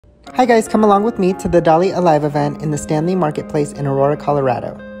Hi guys, come along with me to the DALÍ ALIVE event in the Stanley Marketplace in Aurora,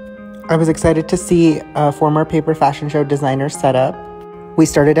 Colorado. I was excited to see a former paper fashion show designer set up. We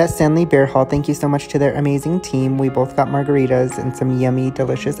started at Stanley Beer Hall. Thank you so much to their amazing team. We both got margaritas and some yummy,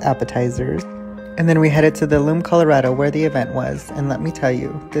 delicious appetizers. And then we headed to the Lume, Colorado, where the event was. And let me tell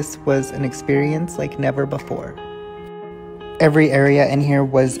you, this was an experience like never before. Every area in here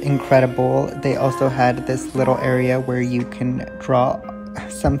was incredible. They also had this little area where you can draw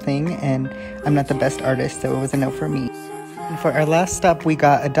something, and I'm not the best artist, so it was a no for me. And for our last stop, we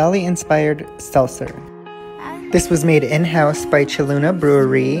got a Dalí-inspired seltzer. This was made in-house by Chaluna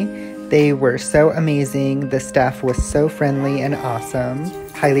Brewery. They were so amazing. The staff was so friendly and awesome.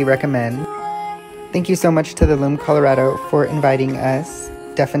 Highly recommend. Thank you so much to the Lume, Colorado for inviting us.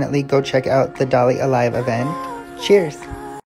 Definitely go check out the DALÍ ALIVE event. Cheers!